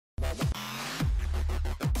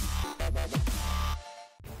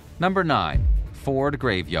Number 9. Ford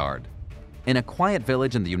Graveyard. In a quiet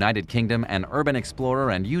village in the United Kingdom, an urban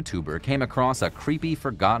explorer and YouTuber came across a creepy,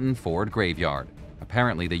 forgotten Ford graveyard.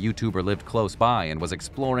 Apparently, the YouTuber lived close by and was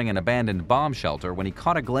exploring an abandoned bomb shelter when he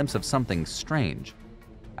caught a glimpse of something strange.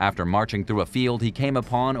 After marching through a field, he came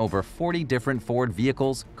upon over 40 different Ford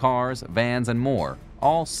vehicles, cars, vans, and more,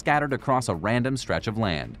 all scattered across a random stretch of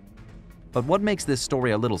land. But what makes this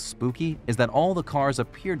story a little spooky is that all the cars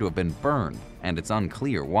appear to have been burned, and it's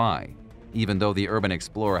unclear why. Even though the urban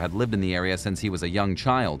explorer had lived in the area since he was a young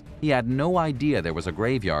child, he had no idea there was a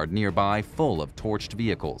graveyard nearby full of torched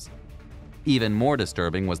vehicles. Even more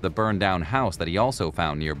disturbing was the burned-down house that he also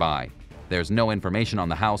found nearby. There's no information on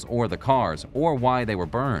the house or the cars, or why they were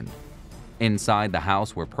burned. Inside the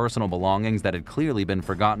house were personal belongings that had clearly been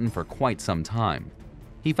forgotten for quite some time.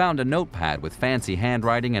 He found a notepad with fancy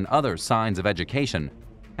handwriting and other signs of education,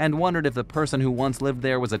 and wondered if the person who once lived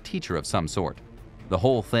there was a teacher of some sort. The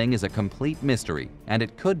whole thing is a complete mystery, and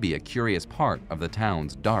it could be a curious part of the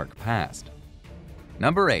town's dark past.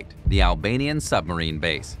 Number 8. The Albanian Submarine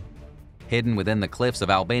Base. Hidden within the cliffs of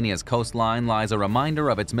Albania's coastline lies a reminder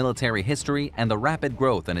of its military history and the rapid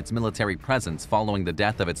growth in its military presence following the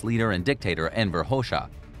death of its leader and dictator Enver Hoxha.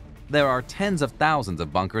 There are tens of thousands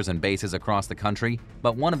of bunkers and bases across the country,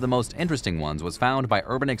 but one of the most interesting ones was found by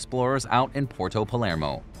urban explorers out in Porto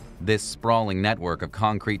Palermo. This sprawling network of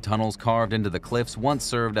concrete tunnels carved into the cliffs once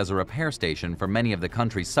served as a repair station for many of the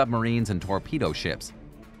country's submarines and torpedo ships.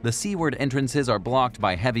 The seaward entrances are blocked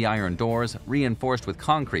by heavy iron doors reinforced with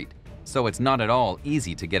concrete, so it's not at all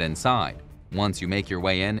easy to get inside. Once you make your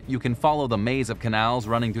way in, you can follow the maze of canals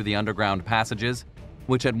running through the underground passages,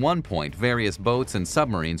 which at one point various boats and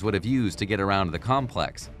submarines would have used to get around the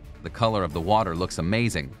complex. The color of the water looks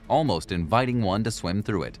amazing, almost inviting one to swim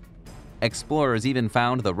through it. Explorers even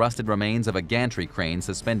found the rusted remains of a gantry crane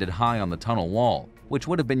suspended high on the tunnel wall, which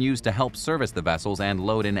would have been used to help service the vessels and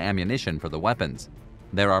load in ammunition for the weapons.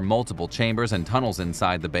 There are multiple chambers and tunnels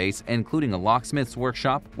inside the base, including a locksmith's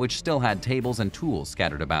workshop, which still had tables and tools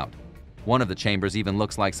scattered about. One of the chambers even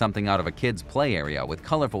looks like something out of a kid's play area with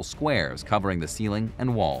colorful squares covering the ceiling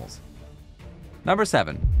and walls. Number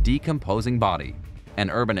 7. Decomposing Body.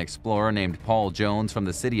 An urban explorer named Paul Jones from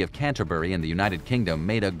the city of Canterbury in the United Kingdom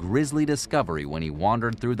made a grisly discovery when he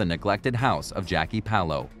wandered through the neglected house of Jackie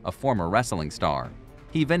Pallo, a former wrestling star.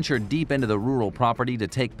 He ventured deep into the rural property to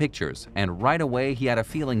take pictures, and right away he had a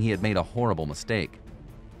feeling he had made a horrible mistake.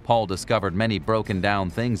 Paul discovered many broken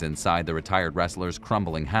down things inside the retired wrestler's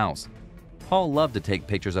crumbling house. Paul loved to take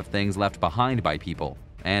pictures of things left behind by people,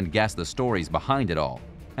 and guess the stories behind it all,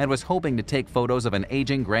 and was hoping to take photos of an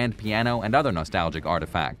aging grand piano and other nostalgic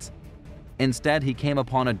artifacts. Instead, he came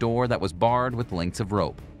upon a door that was barred with lengths of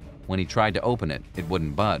rope. When he tried to open it, it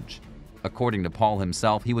wouldn't budge. According to Paul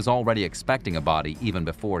himself, he was already expecting a body even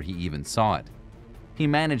before he even saw it. He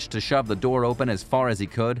managed to shove the door open as far as he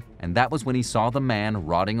could, and that was when he saw the man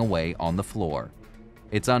rotting away on the floor.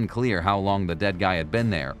 It's unclear how long the dead guy had been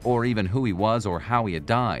there, or even who he was or how he had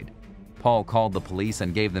died. Paul called the police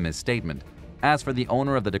and gave them his statement. As for the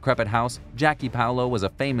owner of the decrepit house, Jackie Pallo was a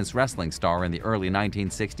famous wrestling star in the early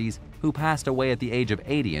 1960s who passed away at the age of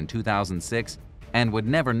 80 in 2006 and would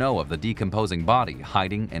never know of the decomposing body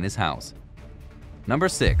hiding in his house. Number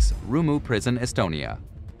 6. Rummu Prison, Estonia.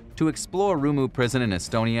 To explore Rummu Prison in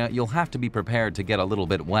Estonia, you'll have to be prepared to get a little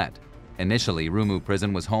bit wet. Initially, Rummu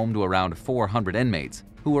Prison was home to around 400 inmates,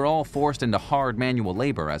 who were all forced into hard manual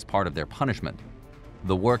labor as part of their punishment.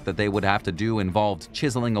 The work that they would have to do involved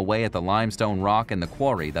chiseling away at the limestone rock in the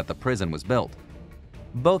quarry that the prison was built.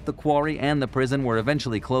 Both the quarry and the prison were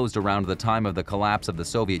eventually closed around the time of the collapse of the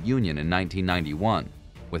Soviet Union in 1991.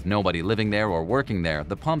 With nobody living there or working there,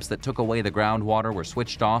 the pumps that took away the groundwater were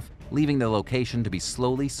switched off, leaving the location to be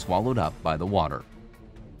slowly swallowed up by the water.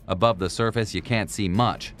 Above the surface, you can't see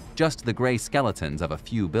much, just the gray skeletons of a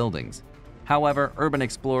few buildings. However, urban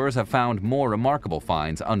explorers have found more remarkable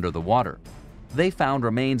finds under the water. They found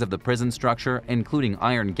remains of the prison structure, including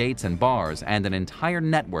iron gates and bars, and an entire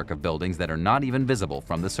network of buildings that are not even visible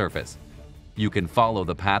from the surface. You can follow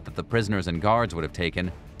the path that the prisoners and guards would have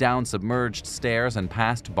taken, down submerged stairs and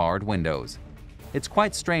past barred windows. It's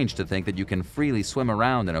quite strange to think that you can freely swim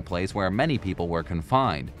around in a place where many people were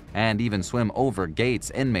confined, and even swim over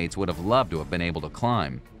gates inmates would have loved to have been able to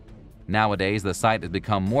climb. Nowadays, the site has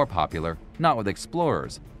become more popular, not with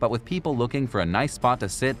explorers, but with people looking for a nice spot to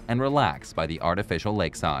sit and relax by the artificial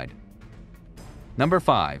lakeside. Number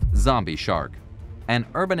 5. Zombie Shark. An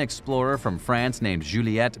urban explorer from France named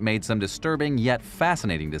Juliette made some disturbing yet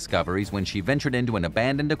fascinating discoveries when she ventured into an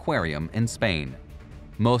abandoned aquarium in Spain.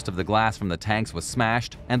 Most of the glass from the tanks was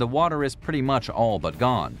smashed, and the water is pretty much all but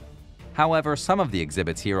gone. However, some of the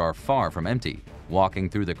exhibits here are far from empty. Walking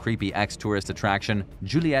through the creepy ex-tourist attraction,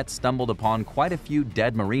 Juliet stumbled upon quite a few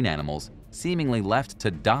dead marine animals, seemingly left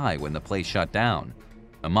to die when the place shut down.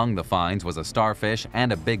 Among the finds was a starfish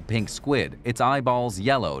and a big pink squid, its eyeballs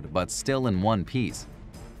yellowed but still in one piece.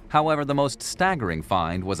 However, the most staggering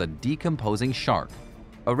find was a decomposing shark.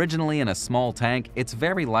 Originally in a small tank, it's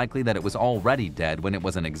very likely that it was already dead when it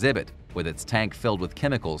was an exhibit, with its tank filled with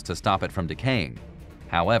chemicals to stop it from decaying.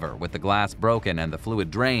 However, with the glass broken and the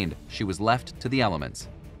fluid drained, she was left to the elements.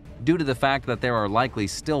 Due to the fact that there are likely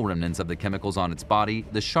still remnants of the chemicals on its body,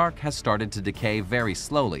 the shark has started to decay very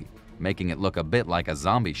slowly, making it look a bit like a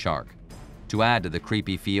zombie shark. To add to the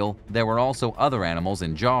creepy feel, there were also other animals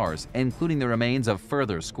in jars, including the remains of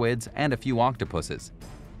further squids and a few octopuses.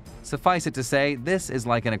 Suffice it to say, this is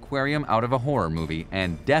like an aquarium out of a horror movie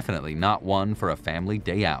and definitely not one for a family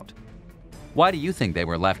day out. Why do you think they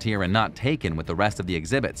were left here and not taken with the rest of the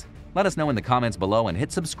exhibits? Let us know in the comments below and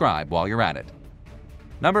hit subscribe while you're at it.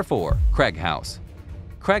 Number 4. Craig House.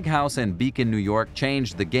 Craig House in Beacon, New York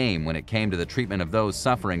changed the game when it came to the treatment of those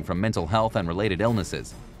suffering from mental health and related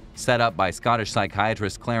illnesses. Set up by Scottish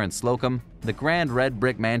psychiatrist Clarence Slocum, the grand red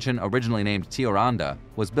brick mansion, originally named Tioranda,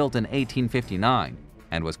 was built in 1859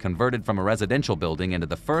 and was converted from a residential building into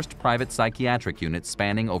the first private psychiatric unit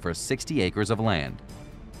spanning over 60 acres of land.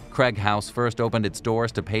 Craig House first opened its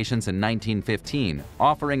doors to patients in 1915,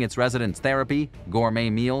 offering its residents therapy, gourmet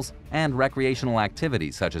meals, and recreational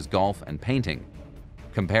activities such as golf and painting.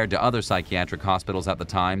 Compared to other psychiatric hospitals at the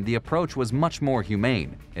time, the approach was much more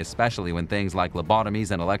humane, especially when things like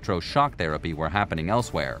lobotomies and electroshock therapy were happening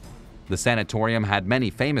elsewhere. The sanatorium had many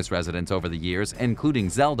famous residents over the years, including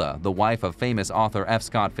Zelda, the wife of famous author F.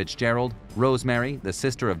 Scott Fitzgerald, Rosemary, the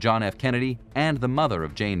sister of John F. Kennedy, and the mother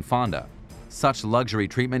of Jane Fonda. Such luxury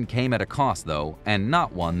treatment came at a cost, though, and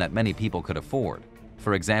not one that many people could afford.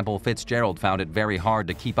 For example, Fitzgerald found it very hard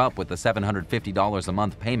to keep up with the $750 a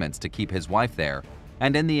month payments to keep his wife there,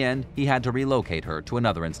 and in the end, he had to relocate her to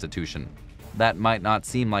another institution. That might not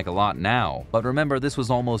seem like a lot now, but remember this was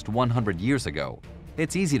almost 100 years ago.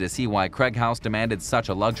 It's easy to see why Craig House demanded such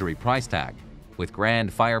a luxury price tag. With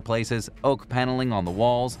grand fireplaces, oak paneling on the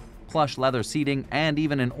walls, plush leather seating, and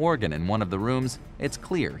even an organ in one of the rooms, it's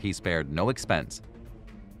clear he spared no expense.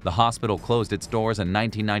 The hospital closed its doors in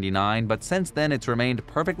 1999, but since then it's remained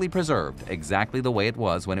perfectly preserved, exactly the way it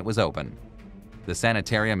was when it was open. The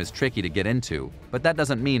sanitarium is tricky to get into, but that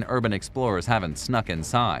doesn't mean urban explorers haven't snuck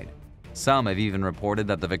inside. Some have even reported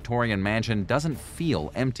that the Victorian mansion doesn't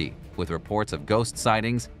feel empty, with reports of ghost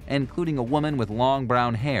sightings, including a woman with long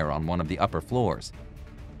brown hair on one of the upper floors.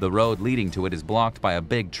 The road leading to it is blocked by a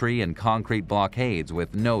big tree and concrete blockades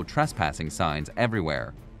with no trespassing signs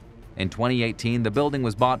everywhere. In 2018, the building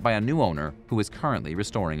was bought by a new owner who is currently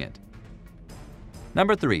restoring it.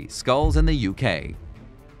 Number 3. Skulls in the UK.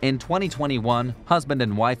 In 2021, husband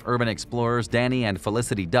and wife urban explorers Danny and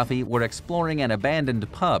Felicity Duffy were exploring an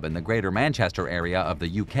abandoned pub in the Greater Manchester area of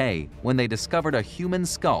the UK when they discovered a human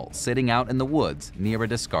skull sitting out in the woods near a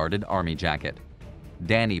discarded army jacket.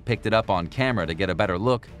 Danny picked it up on camera to get a better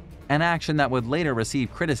look, an action that would later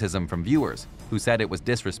receive criticism from viewers, who said it was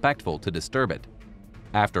disrespectful to disturb it.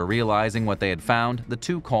 After realizing what they had found, the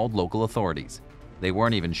two called local authorities. They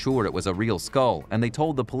weren't even sure it was a real skull, and they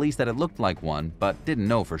told the police that it looked like one, but didn't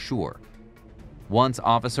know for sure. Once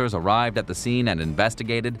officers arrived at the scene and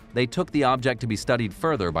investigated, they took the object to be studied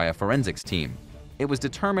further by a forensics team. It was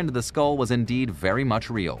determined the skull was indeed very much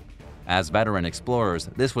real. As veteran explorers,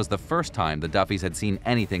 this was the first time the Duffys had seen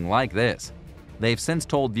anything like this. They've since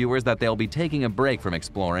told viewers that they'll be taking a break from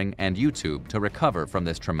exploring and YouTube to recover from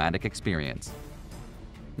this traumatic experience.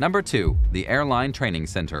 Number 2. The Airline Training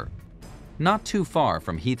Center. Not too far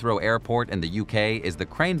from Heathrow Airport in the UK is the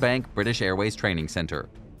Cranebank British Airways Training Center.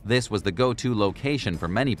 This was the go-to location for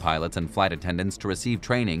many pilots and flight attendants to receive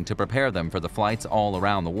training to prepare them for the flights all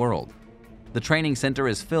around the world. The training center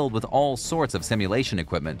is filled with all sorts of simulation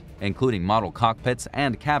equipment, including model cockpits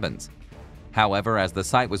and cabins. However, as the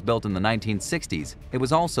site was built in the 1960s, it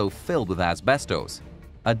was also filled with asbestos,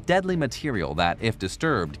 a deadly material that, if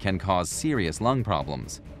disturbed, can cause serious lung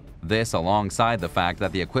problems. This, alongside the fact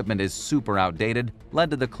that the equipment is super outdated,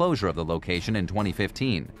 led to the closure of the location in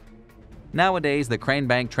 2015. Nowadays, the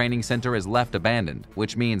Cranebank Training Center is left abandoned,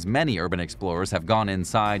 which means many urban explorers have gone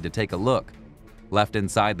inside to take a look. Left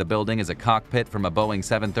inside the building is a cockpit from a Boeing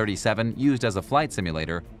 737 used as a flight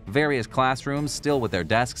simulator, various classrooms still with their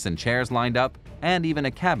desks and chairs lined up, and even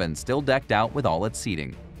a cabin still decked out with all its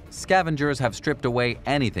seating. Scavengers have stripped away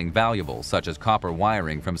anything valuable, such as copper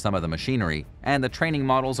wiring from some of the machinery, and the training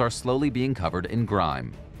models are slowly being covered in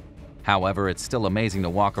grime. However, it's still amazing to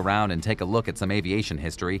walk around and take a look at some aviation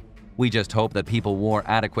history. We just hope that people wore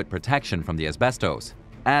adequate protection from the asbestos.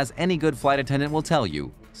 As any good flight attendant will tell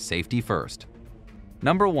you, safety first.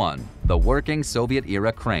 Number 1. The working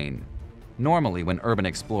Soviet-era crane. Normally, when urban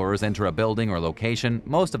explorers enter a building or location,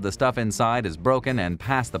 most of the stuff inside is broken and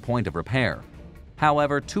past the point of repair.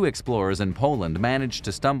 However, 2 explorers in Poland managed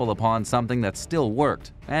to stumble upon something that still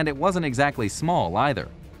worked, and it wasn't exactly small either.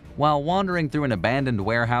 While wandering through an abandoned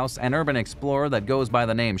warehouse, an urban explorer that goes by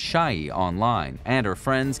the name Shai online and her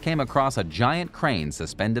friends came across a giant crane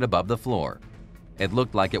suspended above the floor. It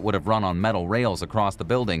looked like it would have run on metal rails across the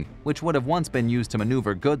building, which would have once been used to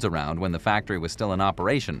maneuver goods around when the factory was still in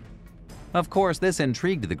operation. Of course, this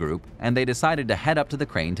intrigued the group, and they decided to head up to the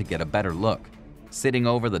crane to get a better look. Sitting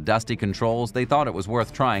over the dusty controls, they thought it was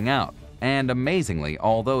worth trying out, and amazingly,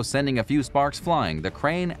 although sending a few sparks flying, the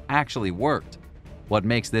crane actually worked. What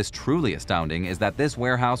makes this truly astounding is that this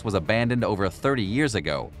warehouse was abandoned over 30 years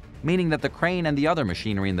ago, meaning that the crane and the other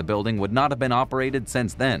machinery in the building would not have been operated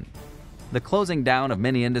since then. The closing down of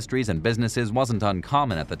many industries and businesses wasn't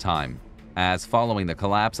uncommon at the time, as following the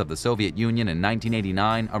collapse of the Soviet Union in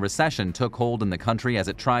 1989, a recession took hold in the country as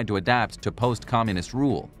it tried to adapt to post-communist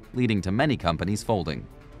rule, leading to many companies folding.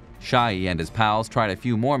 Shai and his pals tried a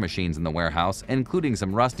few more machines in the warehouse, including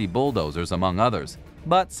some rusty bulldozers among others,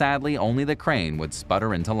 but sadly only the crane would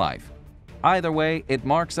sputter into life. Either way, it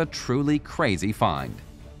marks a truly crazy find.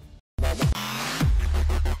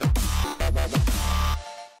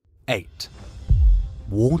 8.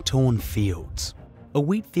 War-torn fields. A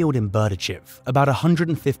wheat field in Berdichev, about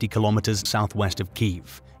 150 kilometers southwest of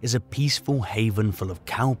Kyiv, is a peaceful haven full of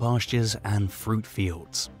cow pastures and fruit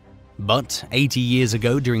fields. But 80 years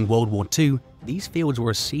ago during World War II, these fields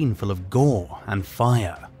were a scene full of gore and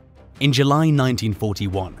fire. In July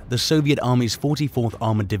 1941, the Soviet Army's 44th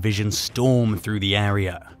Armored Division stormed through the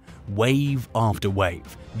area. Wave after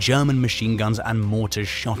wave, German machine guns and mortars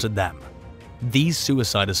shot at them. These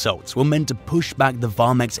suicide assaults were meant to push back the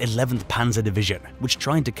Warmek's 11th Panzer Division, which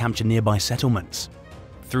tried to capture nearby settlements.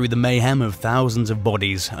 Through the mayhem of thousands of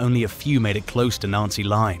bodies, only a few made it close to Nazi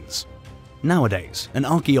lines. Nowadays, an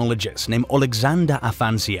archaeologist named Alexander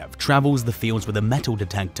Afansiev travels the fields with a metal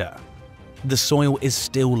detector. The soil is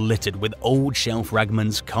still littered with old shell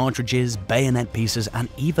fragments, cartridges, bayonet pieces, and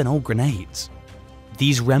even old grenades.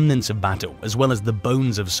 These remnants of battle, as well as the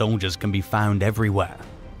bones of soldiers, can be found everywhere.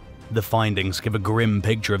 The findings give a grim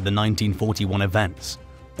picture of the 1941 events.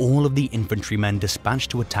 All of the infantrymen dispatched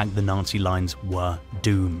to attack the Nazi lines were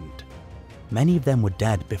doomed. Many of them were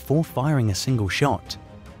dead before firing a single shot.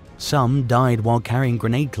 Some died while carrying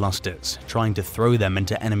grenade clusters, trying to throw them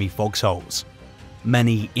into enemy foxholes.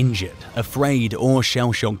 Many injured, afraid, or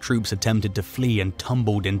shell-shocked troops attempted to flee and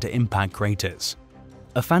tumbled into impact craters.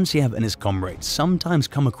 Afansiev and his comrades sometimes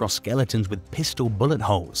come across skeletons with pistol bullet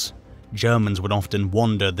holes. Germans would often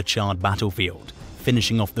wander the charred battlefield,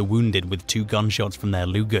 finishing off the wounded with 2 gunshots from their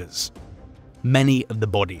Lugers. Many of the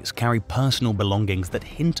bodies carry personal belongings that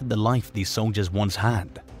hint at the life these soldiers once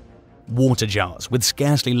had. Water jars with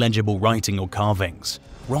scarcely legible writing or carvings,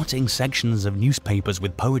 rotting sections of newspapers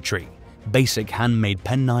with poetry, basic handmade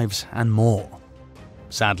penknives, and more.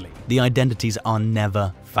 Sadly, the identities are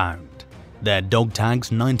never found. Their dog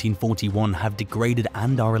tags 1941 have degraded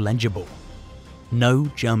and are illegible. No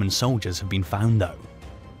German soldiers have been found though.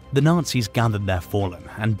 The Nazis gathered their fallen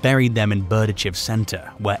and buried them in Berdichev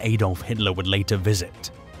Center, where Adolf Hitler would later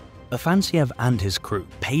visit. Afansiev and his crew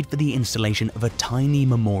paid for the installation of a tiny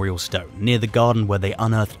memorial stone near the garden where they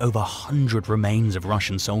unearthed over 100 remains of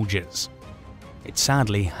Russian soldiers. It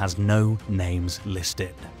sadly has no names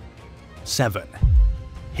listed. 7.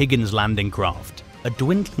 Higgins Landing Craft. A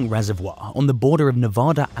dwindling reservoir on the border of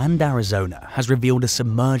Nevada and Arizona has revealed a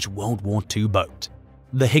submerged World War II boat.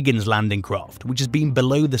 The Higgins Landing Craft, which has been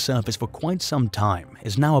below the surface for quite some time,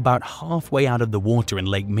 is now about halfway out of the water in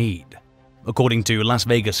Lake Mead. According to Las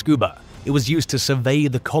Vegas Scuba, it was used to survey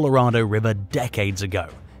the Colorado River decades ago,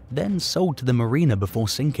 then sold to the marina before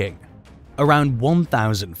sinking. Around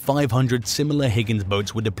 1,500 similar Higgins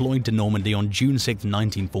boats were deployed to Normandy on June 6,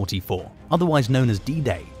 1944, otherwise known as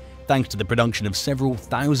D-Day, thanks to the production of several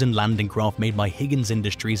thousand landing craft made by Higgins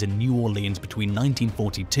Industries in New Orleans between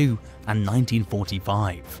 1942 and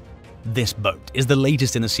 1945. This boat is the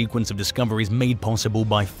latest in a sequence of discoveries made possible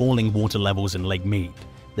by falling water levels in Lake Mead,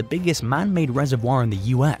 the biggest man-made reservoir in the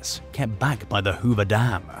US, kept back by the Hoover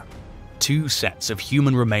Dam. 2 sets of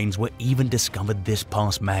human remains were even discovered this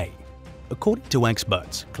past May. According to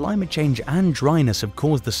experts, climate change and dryness have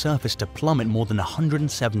caused the surface to plummet more than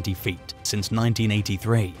 170 feet since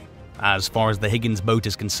 1983. As far as the Higgins boat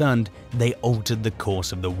is concerned, they altered the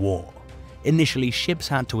course of the war. Initially, ships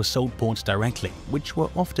had to assault ports directly, which were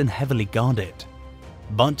often heavily guarded.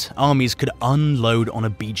 But armies could unload on a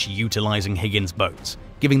beach utilizing Higgins boats,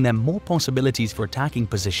 giving them more possibilities for attacking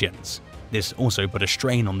positions. This also put a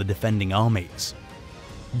strain on the defending armies.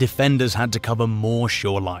 Defenders had to cover more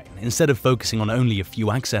shoreline instead of focusing on only a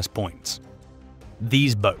few access points.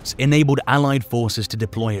 These boats enabled Allied forces to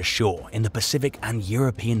deploy ashore in the Pacific and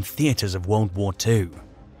European theaters of World War II.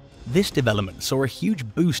 This development saw a huge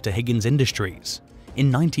boost to Higgins Industries.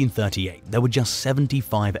 In 1938, there were just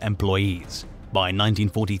 75 employees. By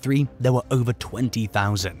 1943, there were over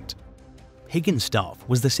 20,000. Higgins' staff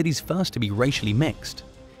was the city's first to be racially mixed.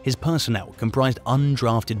 His personnel comprised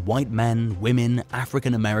undrafted white men, women,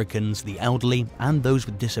 African Americans, the elderly, and those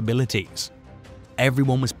with disabilities.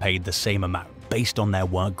 Everyone was paid the same amount based on their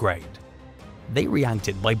work grade. They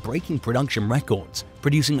reacted by breaking production records,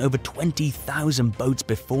 producing over 20,000 boats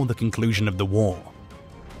before the conclusion of the war.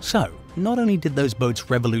 So, not only did those boats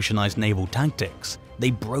revolutionize naval tactics, they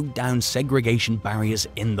broke down segregation barriers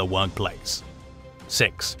in the workplace.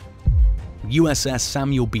 6. USS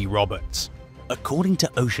Samuel B. Roberts. According to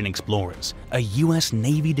ocean explorers, a US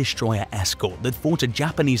Navy destroyer escort that fought a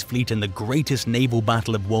Japanese fleet in the greatest naval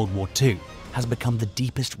battle of World War II has become the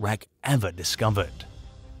deepest wreck ever discovered.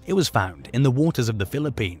 It was found in the waters of the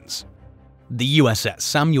Philippines. The USS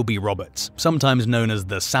Samuel B. Roberts, sometimes known as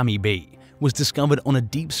the Sammy B, was discovered on a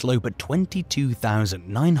deep slope at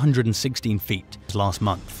 22,916 feet last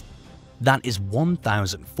month. That is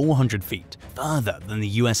 1,400 feet further than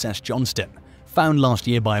the USS Johnston, found last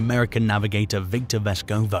year by American navigator Victor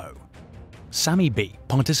Vescovo. Sammy B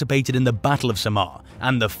participated in the Battle of Samar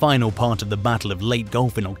and the final part of the Battle of Leyte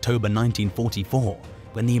Gulf in October 1944,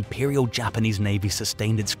 when the Imperial Japanese Navy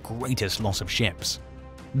sustained its greatest loss of ships.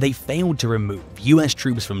 They failed to remove US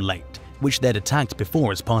troops from Leyte, which they'd attacked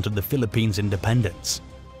before as part of the Philippines' independence.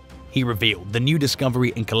 He revealed the new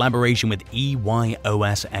discovery in collaboration with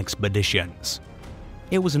EYOS Expeditions.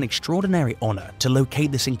 It was an extraordinary honor to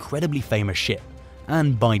locate this incredibly famous ship,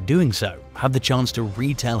 and by doing so, have the chance to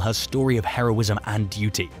retell her story of heroism and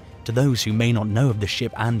duty to those who may not know of the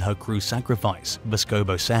ship and her crew's sacrifice,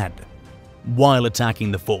 Vescovo said. While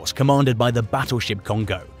attacking the force commanded by the battleship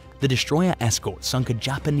Congo, the destroyer escort sunk a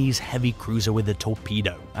Japanese heavy cruiser with a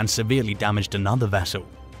torpedo and severely damaged another vessel.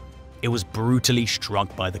 It was brutally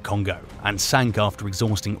struck by the Congo and sank after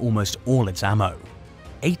exhausting almost all its ammo.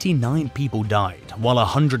 89 people died, while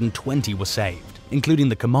 120 were saved, including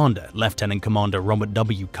the commander, Lieutenant Commander Robert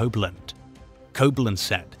W. Copeland. Copeland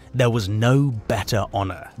said there was no better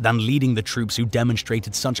honor than leading the troops who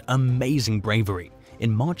demonstrated such amazing bravery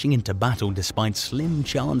in marching into battle despite slim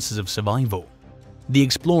chances of survival. The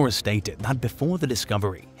explorers stated that before the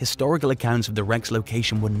discovery, historical accounts of the wreck's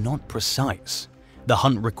location were not precise. The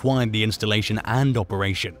hunt required the installation and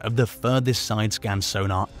operation of the furthest side-scan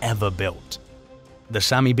sonar ever built. The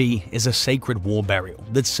Sammy B is a sacred war burial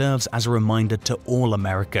that serves as a reminder to all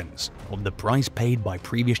Americans of the price paid by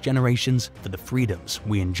previous generations for the freedoms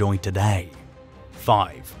we enjoy today.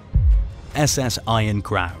 5. SS Iron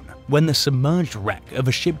Crown. When the submerged wreck of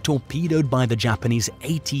a ship torpedoed by the Japanese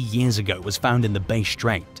 80 years ago was found in the Bay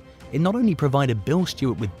Strait, it not only provided Bill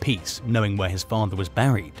Stewart with peace knowing where his father was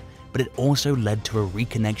buried, but it also led to a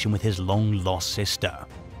reconnection with his long-lost sister.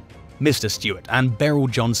 Mr. Stewart and Beryl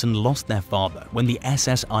Johnson lost their father when the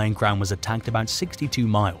SS Iron Crown was attacked about 62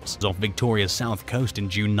 miles off Victoria's south coast in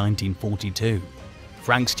June 1942.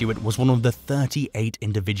 Frank Stewart was one of the 38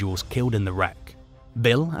 individuals killed in the wreck.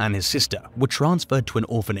 Bill and his sister were transferred to an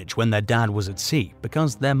orphanage when their dad was at sea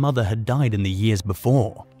because their mother had died in the years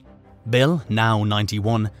before. Bill, now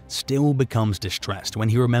 91, still becomes distressed when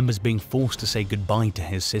he remembers being forced to say goodbye to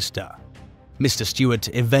his sister. Mr. Stewart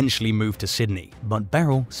eventually moved to Sydney, but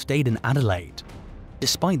Beryl stayed in Adelaide.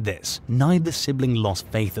 Despite this, neither sibling lost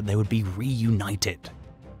faith that they would be reunited.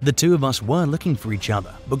 The two of us were looking for each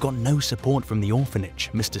other, but got no support from the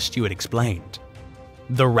orphanage, Mr. Stewart explained.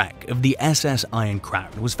 The wreck of the SS Iron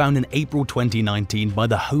Crown was found in April 2019 by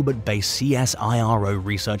the Hobart-based CSIRO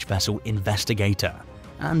research vessel Investigator,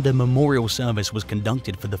 and a memorial service was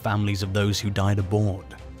conducted for the families of those who died aboard.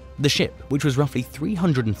 The ship, which was roughly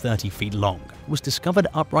 330 feet long, was discovered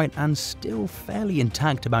upright and still fairly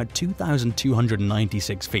intact about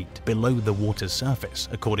 2,296 feet below the water's surface,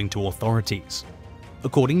 according to authorities.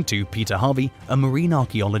 According to Peter Harvey, a marine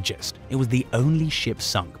archaeologist, it was the only ship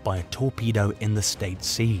sunk by a torpedo in the state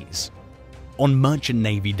seas. On Merchant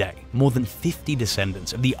Navy Day, more than 50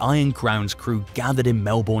 descendants of the Iron Crown's crew gathered in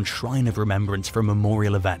Melbourne's Shrine of Remembrance for a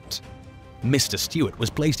memorial event. Mr. Stewart was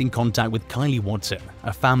placed in contact with Kylie Watson,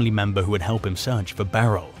 a family member who would help him search for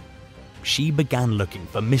Beryl. She began looking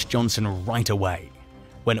for Miss Johnson right away.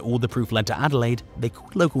 When all the proof led to Adelaide, they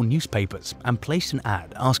called local newspapers and placed an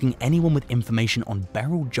ad asking anyone with information on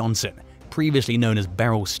Beryl Johnson, previously known as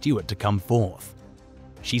Beryl Stewart, to come forth.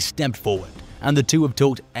 She stepped forward, and the two have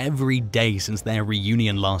talked every day since their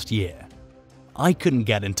reunion last year. "I couldn't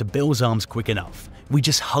get into Bill's arms quick enough. We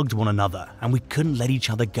just hugged one another and we couldn't let each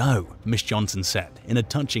other go," Miss Johnson said in a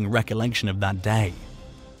touching recollection of that day.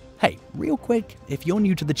 Hey, real quick, if you're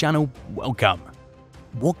new to the channel, welcome.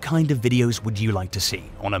 What kind of videos would you like to see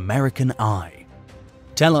on American Eye?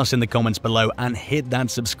 Tell us in the comments below and hit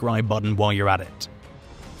that subscribe button while you're at it.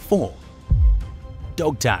 4.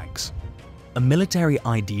 Dog tags. A military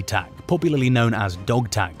ID tag, popularly known as dog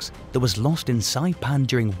tags, that was lost in Saipan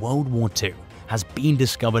during World War II has been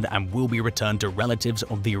discovered and will be returned to relatives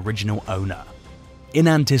of the original owner. In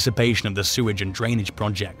anticipation of the sewage and drainage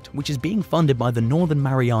project, which is being funded by the Northern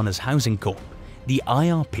Marianas Housing Corp., the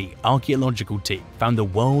IRP archaeological team found the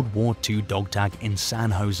World War II dog tag in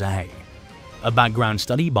San Jose. A background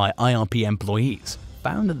study by IRP employees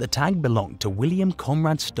found that the tag belonged to William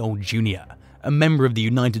Conrad Stoll Jr., a member of the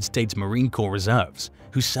United States Marine Corps Reserves,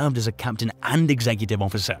 who served as a captain and executive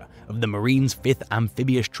officer of the Marines' 5th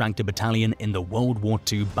Amphibious Tractor Battalion in the World War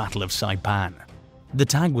II Battle of Saipan. The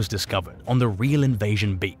tag was discovered on the Real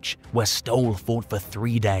Invasion Beach, where Stoll fought for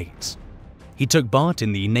 3 days. He took part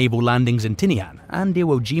in the naval landings in Tinian and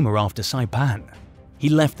Iwo Jima after Saipan. He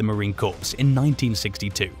left the Marine Corps in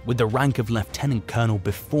 1962 with the rank of Lieutenant Colonel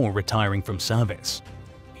before retiring from service.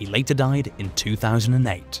 He later died in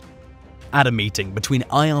 2008. At a meeting between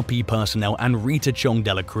IRP personnel and Rita Chong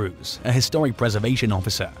de la Cruz, a historic preservation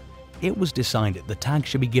officer, it was decided the tag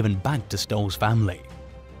should be given back to Stoll's family.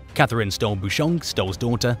 Catherine Stoll Bouchon, Stoll's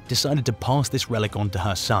daughter, decided to pass this relic on to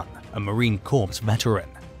her son, a Marine Corps veteran.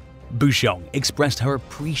 Bouchon expressed her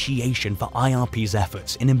appreciation for IRP's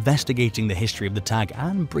efforts in investigating the history of the tag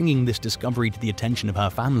and bringing this discovery to the attention of her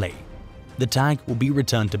family. The tag will be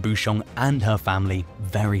returned to Bouchon and her family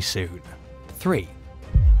very soon. 3.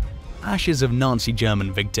 Ashes of Nazi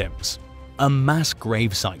German victims. A mass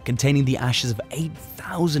gravesite containing the ashes of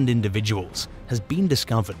 8,000 individuals has been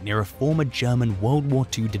discovered near a former German World War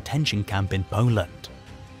II detention camp in Poland.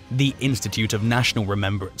 The Institute of National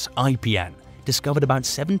Remembrance, IPN, discovered about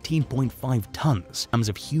 17.5 tons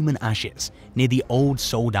of human ashes near the old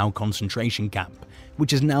Soldau concentration camp,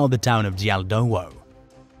 which is now the town of Dzialdowo.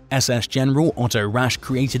 SS General Otto Rasch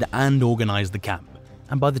created and organized the camp,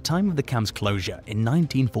 and by the time of the camp's closure in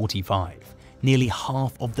 1945, nearly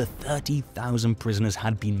half of the 30,000 prisoners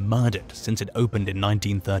had been murdered since it opened in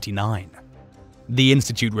 1939. The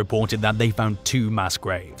Institute reported that they found 2 mass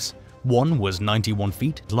graves. One was 91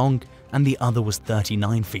 feet long and the other was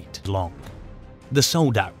 39 feet long. The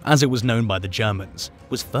Soldau, as it was known by the Germans,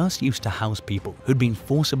 was first used to house people who'd been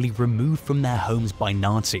forcibly removed from their homes by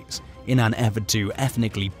Nazis in an effort to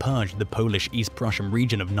ethnically purge the Polish East Prussian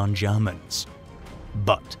region of non-Germans.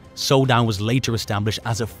 But Soldau was later established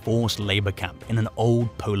as a forced labor camp in an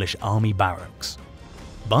old Polish army barracks.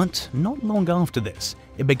 But not long after this,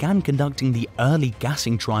 it began conducting the early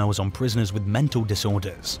gassing trials on prisoners with mental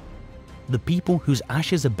disorders. The people whose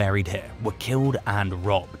ashes are buried here were killed and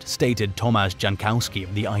robbed, stated Tomasz Jankowski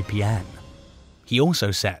of the IPN. He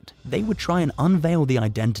also said they would try and unveil the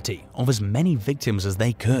identity of as many victims as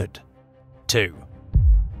they could. 2.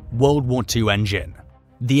 World War II engine.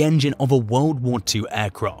 The engine of a World War II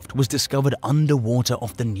aircraft was discovered underwater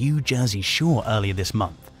off the New Jersey shore earlier this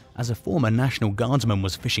month as a former National Guardsman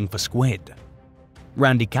was fishing for squid.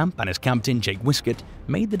 Randy Camp and his captain Jake Wiskett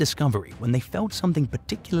made the discovery when they felt something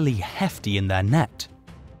particularly hefty in their net.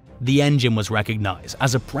 The engine was recognized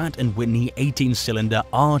as a Pratt & Whitney 18-cylinder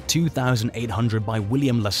R2800 by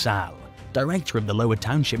William LaSalle, director of the Lower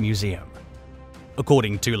Township Museum.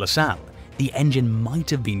 According to LaSalle, the engine might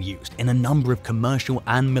have been used in a number of commercial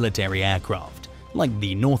and military aircraft, like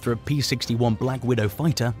the Northrop P-61 Black Widow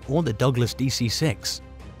fighter or the Douglas DC-6.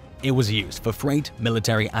 It was used for freight,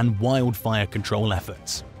 military, and wildfire control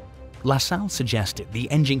efforts. LaSalle suggested the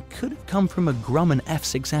engine could have come from a Grumman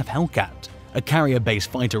F-6F Hellcat, a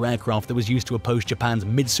carrier-based fighter aircraft that was used to oppose Japan's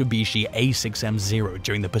Mitsubishi A6M0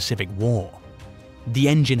 during the Pacific War. The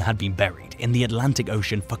engine had been buried in the Atlantic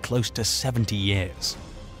Ocean for close to 70 years.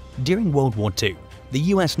 During World War II, the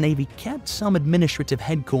US Navy kept some administrative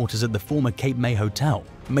headquarters at the former Cape May Hotel,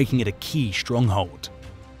 making it a key stronghold.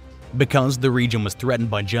 Because the region was threatened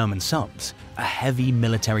by German subs, a heavy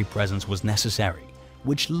military presence was necessary,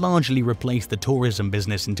 which largely replaced the tourism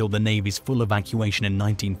business until the Navy's full evacuation in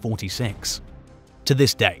 1946. To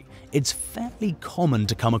this day, it's fairly common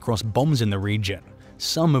to come across bombs in the region,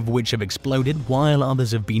 some of which have exploded while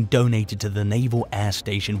others have been donated to the Naval Air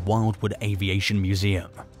Station Wildwood Aviation Museum.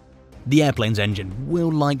 The airplane's engine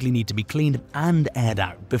will likely need to be cleaned and aired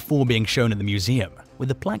out before being shown at the museum, with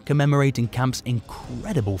a plaque commemorating Kamp's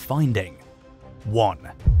incredible finding.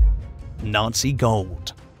 1. Nazi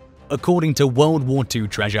gold. According to World War II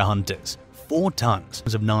treasure hunters, 4 tons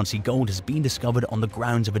of Nazi gold has been discovered on the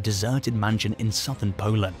grounds of a deserted mansion in southern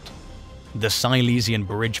Poland. The Silesian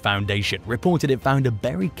Bridge Foundation reported it found a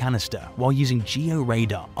buried canister while using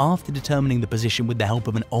georadar after determining the position with the help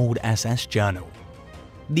of an old SS journal.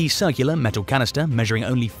 The circular metal canister, measuring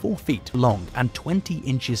only 4 feet long and 20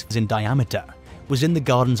 inches in diameter, was in the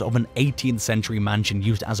gardens of an 18th century mansion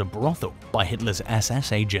used as a brothel by Hitler's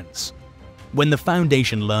SS agents. When the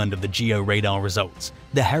Foundation learned of the georadar results,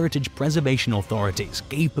 the Heritage Preservation Authorities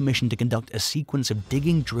gave permission to conduct a sequence of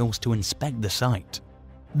digging drills to inspect the site.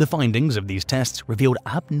 The findings of these tests revealed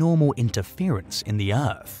abnormal interference in the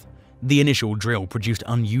earth. The initial drill produced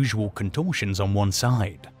unusual contortions on one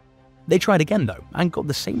side. They tried again though and got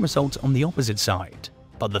the same results on the opposite side,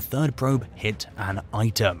 but the third probe hit an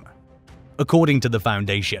item. According to the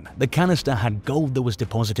Foundation, the canister had gold that was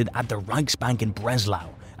deposited at the Reichsbank in Breslau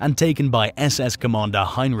and taken by SS Commander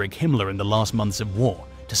Heinrich Himmler in the last months of war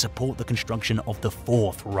to support the construction of the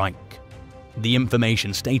Fourth Reich. The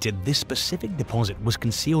information stated this specific deposit was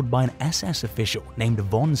concealed by an SS official named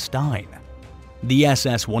von Stein. The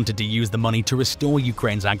SS wanted to use the money to restore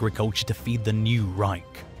Ukraine's agriculture to feed the new Reich.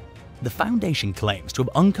 The Foundation claims to have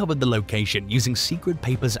uncovered the location using secret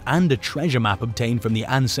papers and a treasure map obtained from the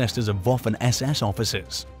ancestors of Waffen SS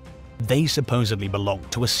officers. They supposedly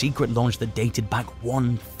belonged to a secret lodge that dated back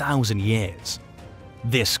 1,000 years.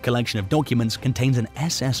 This collection of documents contains an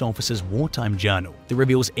SS officer's wartime journal that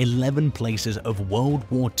reveals 11 places of World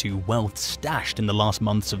War II wealth stashed in the last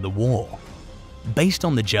months of the war. Based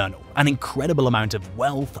on the journal, an incredible amount of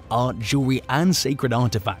wealth, art, jewelry, and sacred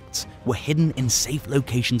artifacts were hidden in safe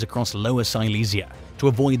locations across Lower Silesia to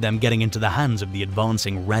avoid them getting into the hands of the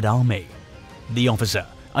advancing Red Army. The officer,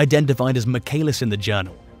 identified as Michaelis in the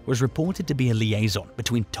journal, was reported to be a liaison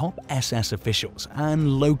between top SS officials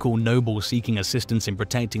and local nobles seeking assistance in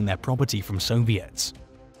protecting their property from Soviets.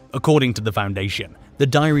 According to the Foundation, the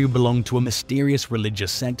diary belonged to a mysterious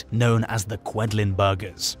religious sect known as the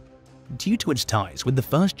Quedlinburgers. Due to its ties with the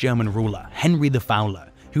first German ruler, Henry the Fowler,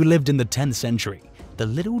 who lived in the 10th century, the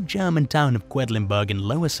little German town of Quedlinburg in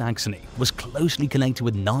Lower Saxony was closely connected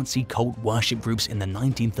with Nazi cult worship groups in the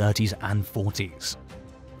 1930s and 40s.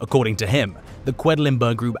 According to him, the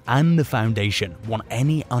Quedlinburg Group and the Foundation want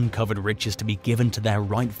any uncovered riches to be given to their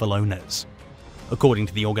rightful owners. According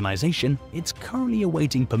to the organization, it's currently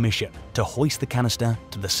awaiting permission to hoist the canister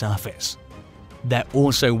to the surface. They're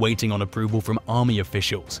also waiting on approval from army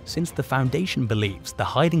officials, since the Foundation believes the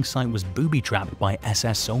hiding site was booby-trapped by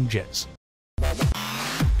SS soldiers.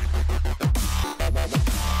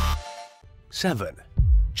 7.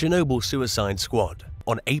 Chernobyl Suicide Squad.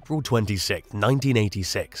 On April 26,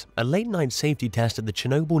 1986, a late-night safety test at the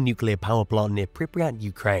Chernobyl nuclear power plant near Pripyat,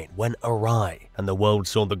 Ukraine went awry, and the world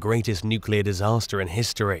saw the greatest nuclear disaster in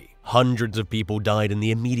history. Hundreds of people died in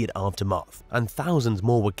the immediate aftermath, and thousands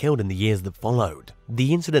more were killed in the years that followed.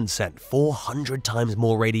 The incident sent 400 times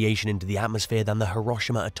more radiation into the atmosphere than the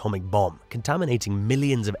Hiroshima atomic bomb, contaminating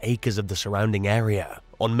millions of acres of the surrounding area.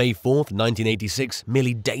 On May 4, 1986,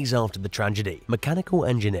 merely days after the tragedy, mechanical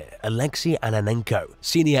engineer Alexei Ananenko,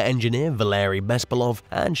 senior engineer Valery Bespalov,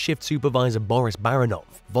 and shift supervisor Boris Baranov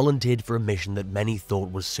volunteered for a mission that many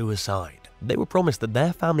thought was suicide. They were promised that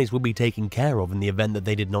their families would be taken care of in the event that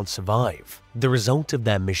they did not survive. The result of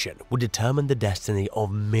their mission would determine the destiny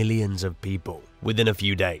of millions of people. Within a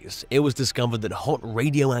few days, it was discovered that hot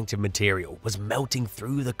radioactive material was melting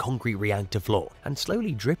through the concrete reactor floor and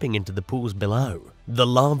slowly dripping into the pools below. The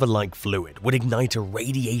lava-like fluid would ignite a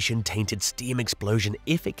radiation-tainted steam explosion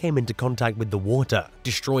if it came into contact with the water,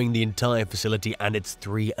 destroying the entire facility and its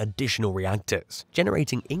 3 additional reactors,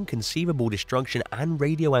 generating inconceivable destruction and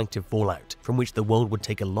radioactive fallout from which the world would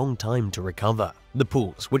take a long time to recover. The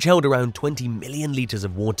pools, which held around 20 million liters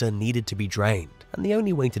of water, needed to be drained, and the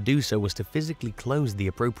only way to do so was to physically close the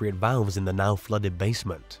appropriate valves in the now flooded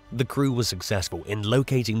basement. The crew was successful in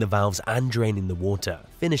locating the valves and draining the water,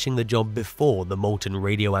 finishing the job before the molten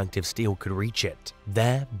radioactive steel could reach it.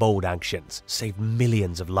 Their bold actions saved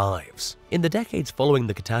millions of lives. In the decades following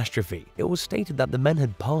the catastrophe, it was stated that the men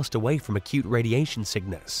had passed away from acute radiation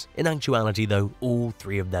sickness. In actuality though, all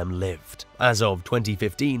 3 of them lived. As of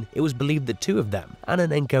 2015, it was believed that 2 of them,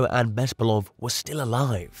 Ananenko and Bespalov, were still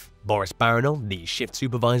alive. Boris Baranov, the shift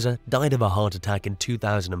supervisor, died of a heart attack in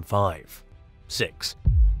 2005. 6.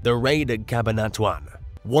 The raid at Cabanatuan.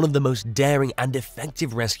 One of the most daring and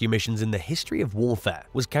effective rescue missions in the history of warfare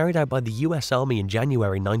was carried out by the US Army in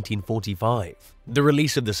January 1945. The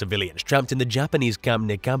release of the civilians trapped in the Japanese camp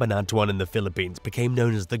near Cabanatuan in the Philippines became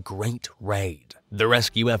known as the Great Raid. The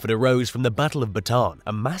rescue effort arose from the Battle of Bataan,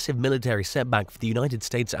 a massive military setback for the United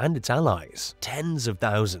States and its allies. Tens of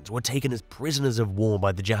thousands were taken as prisoners of war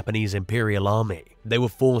by the Japanese Imperial Army. They were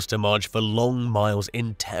forced to march for long miles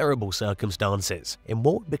in terrible circumstances in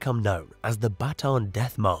what would become known as the Bataan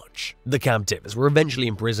Death March. The captives were eventually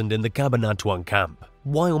imprisoned in the Cabanatuan camp.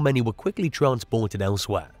 While many were quickly transported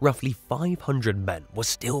elsewhere, roughly 500 men were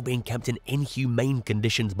still being kept in inhumane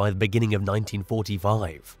conditions by the beginning of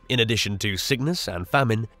 1945. In addition to sickness and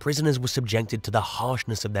famine, prisoners were subjected to the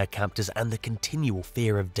harshness of their captors and the continual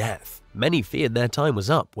fear of death. Many feared their time was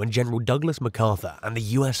up when General Douglas MacArthur and the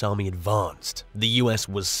US Army advanced. The US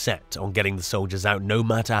was set on getting the soldiers out no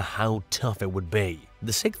matter how tough it would be.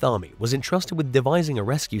 The 6th Army was entrusted with devising a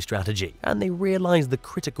rescue strategy, and they realized the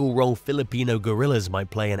critical role Filipino guerrillas might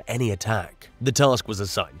play in any attack. The task was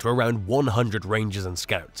assigned to around 100 rangers and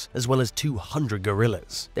scouts, as well as 200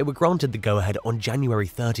 guerrillas. They were granted the go-ahead on January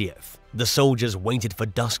 30th. The soldiers waited for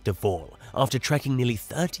dusk to fall, after trekking nearly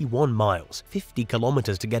 31 miles, 50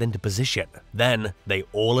 kilometers to get into position. Then, they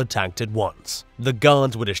all attacked at once. The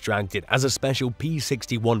guards were distracted as a special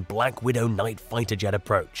P-61 Black Widow night fighter jet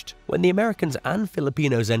approached. When the Americans and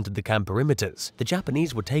Filipinos entered the camp perimeters, the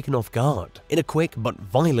Japanese were taken off guard. In a quick but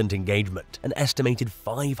violent engagement, an estimated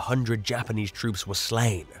 500 Japanese troops were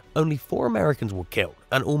slain. Only 4 Americans were killed,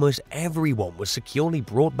 and almost everyone was securely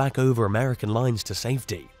brought back over American lines to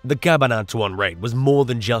safety. The Cabanatuan raid was more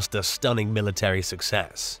than just a stunning military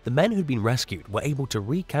success. The men who'd been rescued were able to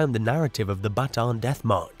recount the narrative of the Bataan Death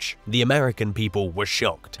March. The American people were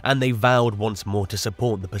shocked, and they vowed once more to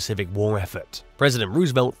support the Pacific War effort. President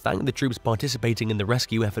Roosevelt thanked the troops participating in the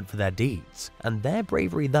rescue effort for their deeds, and their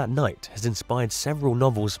bravery that night has inspired several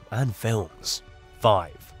novels and films.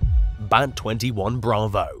 5. Bat-21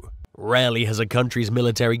 Bravo. Rarely has a country's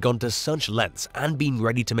military gone to such lengths and been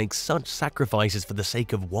ready to make such sacrifices for the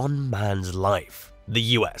sake of one man's life. The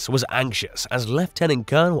US was anxious as Lieutenant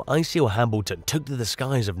Colonel Icil Hambleton took to the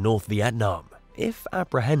skies of North Vietnam. If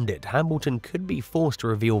apprehended, Hambleton could be forced to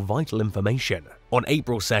reveal vital information. On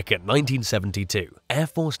April 2, 1972, Air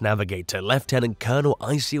Force navigator Lieutenant Colonel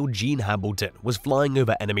Icil Gene Hambleton was flying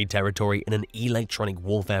over enemy territory in an electronic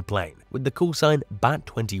warfare plane with the call sign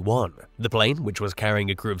Bat-21. The plane, which was carrying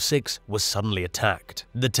a crew of 6, was suddenly attacked.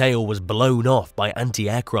 The tail was blown off by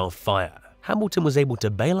anti-aircraft fire. Hambleton was able to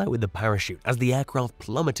bail out with a parachute as the aircraft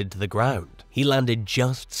plummeted to the ground. He landed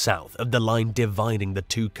just south of the line dividing the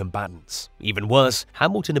two combatants. Even worse,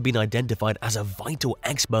 Hambleton had been identified as a vital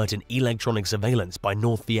expert in electronic surveillance by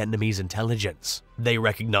North Vietnamese intelligence. They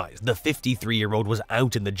recognized the 53-year-old was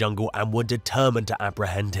out in the jungle and were determined to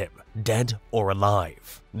apprehend him, dead or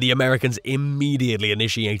alive. The Americans immediately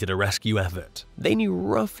initiated a rescue effort. They knew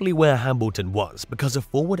roughly where Hambleton was because a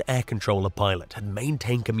forward air controller pilot had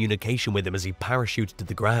maintained communication with him as he parachuted to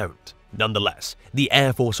the ground. Nonetheless, the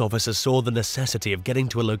Air Force officer saw the necessity of getting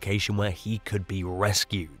to a location where he could be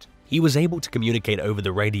rescued. He was able to communicate over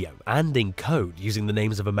the radio and in code using the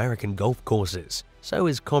names of American golf courses, so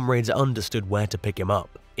his comrades understood where to pick him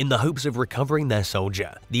up. In the hopes of recovering their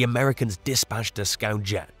soldier, the Americans dispatched a scout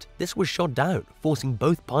jet. This was shot down, forcing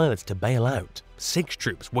both pilots to bail out. 6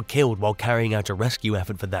 troops were killed while carrying out a rescue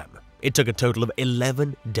effort for them. It took a total of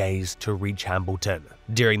 11 days to reach Hambleton.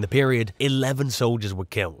 During the period, 11 soldiers were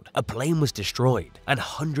killed, a plane was destroyed, and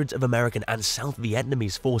hundreds of American and South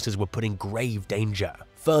Vietnamese forces were put in grave danger.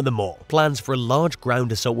 Furthermore, plans for a large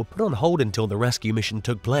ground assault were put on hold until the rescue mission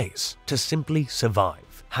took place. To simply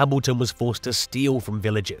survive, Hambleton was forced to steal from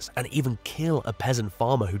villages and even kill a peasant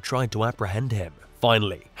farmer who tried to apprehend him.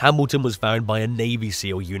 Finally, Hambleton was found by a Navy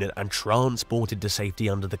SEAL unit and transported to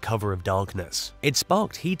safety under the cover of darkness. It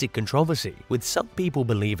sparked heated controversy, with some people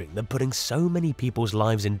believing that putting so many people's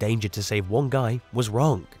lives in danger to save one guy was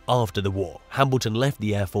wrong. After the war, Hambleton left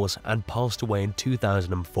the Air Force and passed away in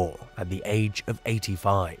 2004 at the age of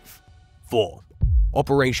 85. 4.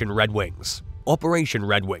 Operation Red Wings. Operation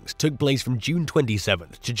Red Wings took place from June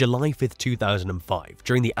 27th to July 5th, 2005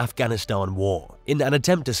 during the Afghanistan War. In an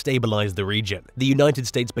attempt to stabilize the region, the United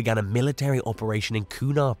States began a military operation in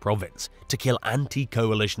Kunar province to kill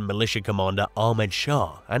anti-coalition militia commander Ahmed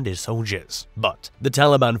Shah and his soldiers. But the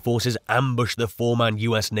Taliban forces ambushed the 4-man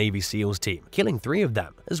US Navy SEALs team, killing 3 of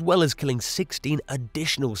them, as well as killing 16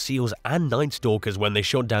 additional SEALs and Night Stalkers when they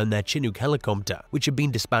shot down their Chinook helicopter, which had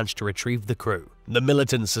been dispatched to retrieve the crew. The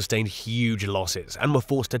militants sustained huge losses and were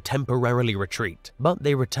forced to temporarily retreat, but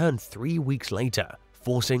they returned 3 weeks later,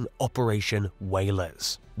 forcing Operation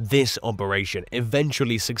Whalers. This operation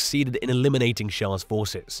eventually succeeded in eliminating Shah's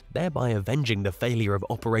forces, thereby avenging the failure of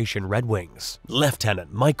Operation Red Wings.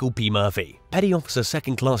 Lieutenant Michael P. Murphy, Petty Officer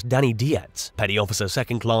 2nd Class Danny Dietz, Petty Officer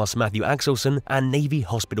 2nd Class Matthew Axelson, and Navy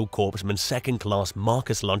Hospital Corpsman 2nd Class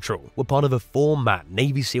Marcus Luttrell were part of a 4-man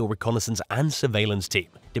Navy SEAL reconnaissance and surveillance team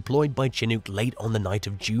deployed by Chinook late on the night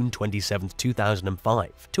of June 27,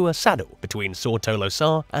 2005, to a saddle between Sortolo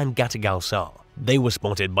Sar and Gatagal Sar. They were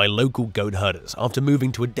spotted by local goat herders after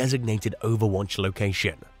moving to a designated overwatch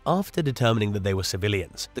location. After determining that they were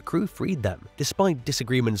civilians, the crew freed them, despite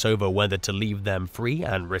disagreements over whether to leave them free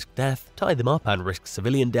and risk death, tie them up and risk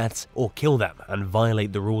civilian deaths, or kill them and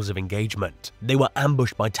violate the rules of engagement. They were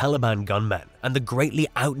ambushed by Taliban gunmen, and the greatly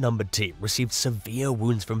outnumbered team received severe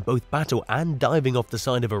wounds from both battle and diving off the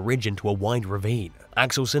side of a ridge into a wide ravine.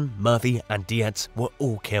 Axelson, Murphy, and Dietz were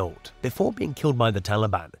all killed. Before being killed by the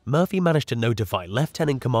Taliban, Murphy managed to notify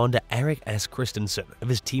Lieutenant Commander Eric S. Christensen of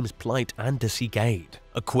his team's plight and to seek aid.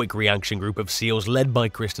 A quick reaction group of SEALs led by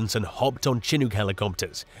Christensen hopped on Chinook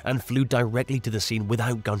helicopters and flew directly to the scene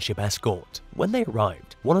without gunship escort. When they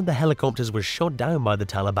arrived, one of the helicopters was shot down by the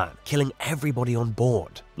Taliban, killing everybody on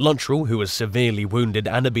board. Luttrell, who was severely wounded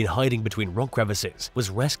and had been hiding between rock crevices, was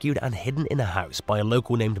rescued and hidden in a house by a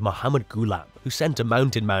local named Muhammad Ghulam, who sent a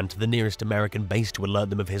mounted man to the nearest American base to alert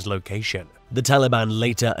them of his location. The Taliban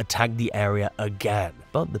later attacked the area again,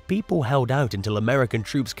 but the people held out until American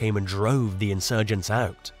troops came and drove the insurgents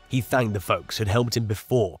out. He thanked the folks who'd helped him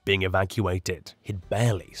before being evacuated. He'd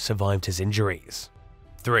barely survived his injuries.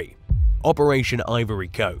 3. Operation Ivory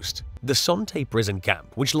Coast. The Son Tay prison camp,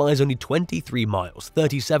 which lies only 23 miles,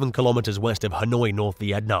 37 kilometers west of Hanoi, North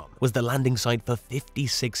Vietnam, was the landing site for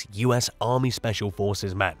 56 U.S. Army Special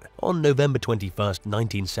Forces men on November 21,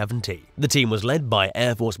 1970. The team was led by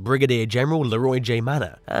Air Force Brigadier General Leroy J.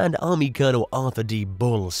 Manner and Army Colonel Arthur D.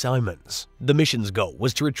 Bull Simons. The mission's goal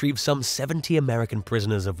was to retrieve some 70 American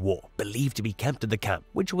prisoners of war, believed to be kept at the camp,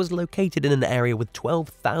 which was located in an area with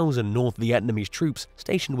 12,000 North Vietnamese troops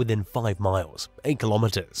stationed within 5 miles, 8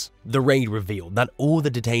 kilometers. The raid revealed that all the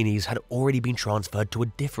detainees had already been transferred to a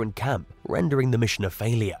different camp, rendering the mission a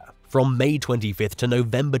failure. From May 25th to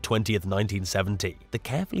November 20th, 1970, the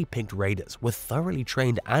carefully picked raiders were thoroughly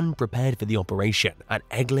trained and prepared for the operation at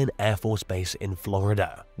Eglin Air Force Base in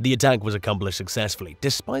Florida. The attack was accomplished successfully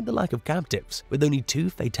despite the lack of captives, with only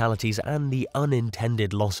 2 fatalities and the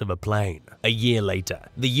unintended loss of a plane. A year later,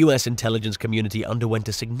 the US intelligence community underwent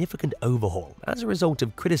a significant overhaul as a result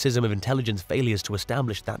of criticism of intelligence failures to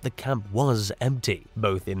establish that the camp was empty,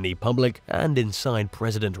 both in the public and inside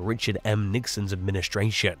President Richard M. Nixon's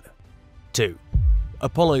administration. 2.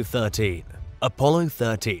 Apollo 13. Apollo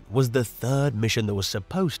 13 was the 3rd mission that was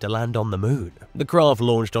supposed to land on the moon. The craft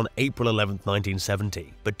launched on April 11,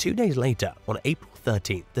 1970, but 2 days later, on April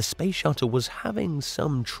 13th, the space shuttle was having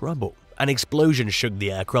some trouble. An explosion shook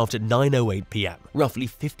the aircraft at 9:08 p.m., roughly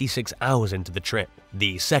 56 hours into the trip.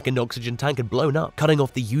 The second oxygen tank had blown up, cutting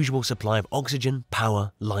off the usual supply of oxygen,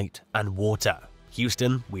 power, light, and water.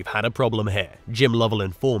 Houston, we've had a problem here, Jim Lovell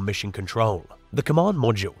informed Mission Control. The command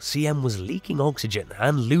module, CM, was leaking oxygen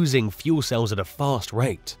and losing fuel cells at a fast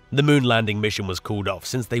rate. The moon landing mission was called off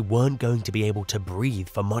since they weren't going to be able to breathe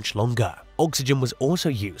for much longer. Oxygen was also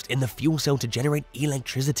used in the fuel cell to generate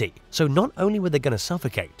electricity, so not only were they going to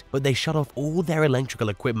suffocate, but they shut off all their electrical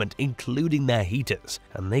equipment, including their heaters,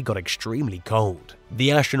 and they got extremely cold.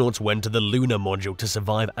 The astronauts went to the lunar module to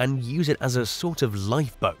survive and use it as a sort of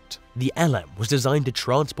lifeboat. The LM was designed to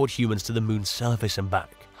transport humans to the moon's surface and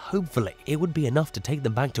back. Hopefully, it would be enough to take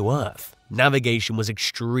them back to Earth. Navigation was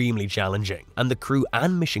extremely challenging, and the crew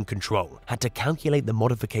and Mission Control had to calculate the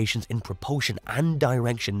modifications in propulsion and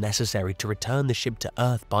direction necessary to return the ship to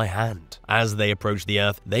Earth by hand. As they approached the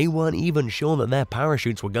Earth, they weren't even sure that their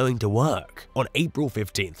parachutes were going to work. On April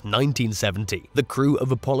 15, 1970, the crew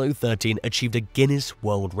of Apollo 13 achieved a Guinness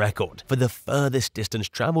World Record for the furthest distance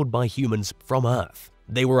traveled by humans from Earth.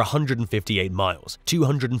 They were 158 miles,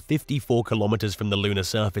 254 kilometers from the lunar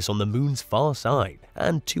surface on the moon's far side,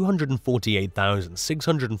 and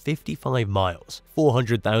 248,655 miles,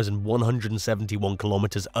 400,171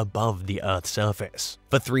 kilometers above the Earth's surface.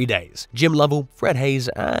 For 3 days, Jim Lovell, Fred Haise,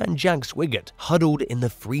 and Jack Swigert huddled in the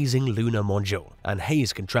freezing lunar module, and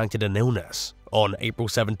Haise contracted an illness. On April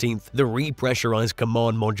 17th, the repressurized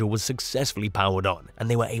command module was successfully powered on, and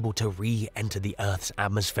they were able to re-enter the Earth's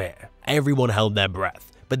atmosphere. Everyone held their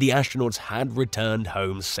breath, but the astronauts had returned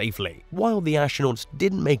home safely. While the astronauts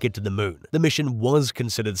didn't make it to the moon, the mission was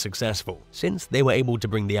considered successful, since they were able to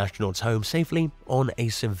bring the astronauts home safely on a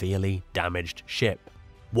severely damaged ship.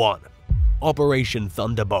 1. Operation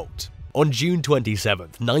Thunderbolt. On June 27,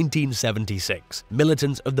 1976,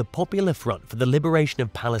 militants of the Popular Front for the Liberation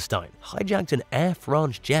of Palestine hijacked an Air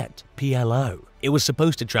France jet, PLO. It was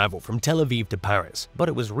supposed to travel from Tel Aviv to Paris, but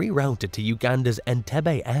it was rerouted to Uganda's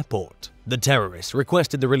Entebbe airport. The terrorists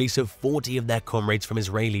requested the release of 40 of their comrades from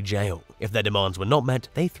Israeli jail. If their demands were not met,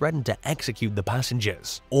 they threatened to execute the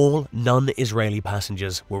passengers. All non-Israeli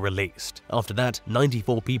passengers were released. After that,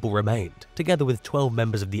 94 people remained, together with 12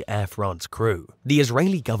 members of the Air France crew. The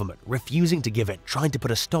Israeli government, refusing to give in, tried to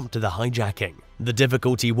put a stop to the hijacking. The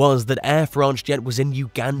difficulty was that Air France jet was in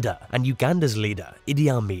Uganda, and Uganda's leader, Idi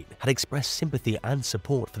Amin, had expressed sympathy and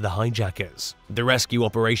support for the hijackers. The rescue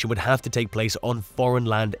operation would have to take place on foreign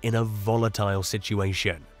land in a volatile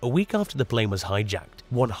situation. A week after the plane was hijacked,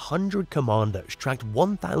 100 commandos tracked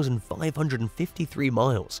 1,553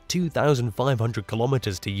 miles, 2,500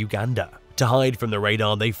 kilometers to Uganda. To hide from the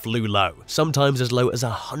radar, they flew low, sometimes as low as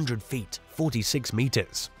 100 feet, 46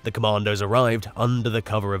 meters. The commandos arrived under the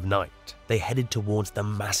cover of night. They headed towards the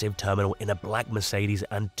massive terminal in a black Mercedes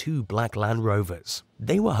and 2 black Land Rovers.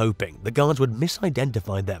 They were hoping the guards would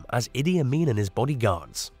misidentify them as Idi Amin and his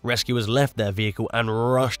bodyguards. Rescuers left their vehicle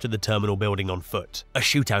and rushed to the terminal building on foot. A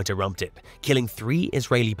shootout erupted, killing 3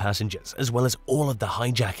 Israeli passengers as well as all of the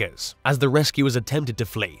hijackers. As the rescuers attempted to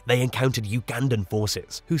flee, they encountered Ugandan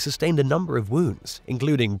forces, who sustained a number of wounds,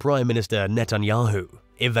 including Prime Minister Netanyahu.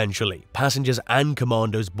 Eventually, passengers and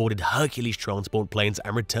commandos boarded Hercules transport planes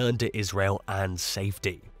and returned to Israel and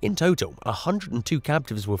safety. In total, 102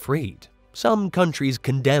 captives were freed. Some countries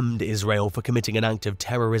condemned Israel for committing an act of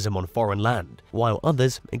terrorism on foreign land, while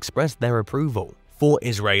others expressed their approval. For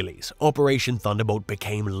Israelis, Operation Thunderbolt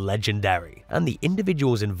became legendary, and the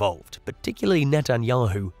individuals involved, particularly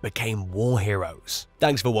Netanyahu, became war heroes.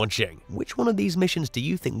 Thanks for watching. Which one of these missions do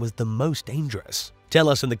you think was the most dangerous? Tell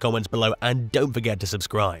us in the comments below, and don't forget to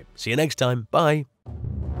subscribe. See you next time. Bye.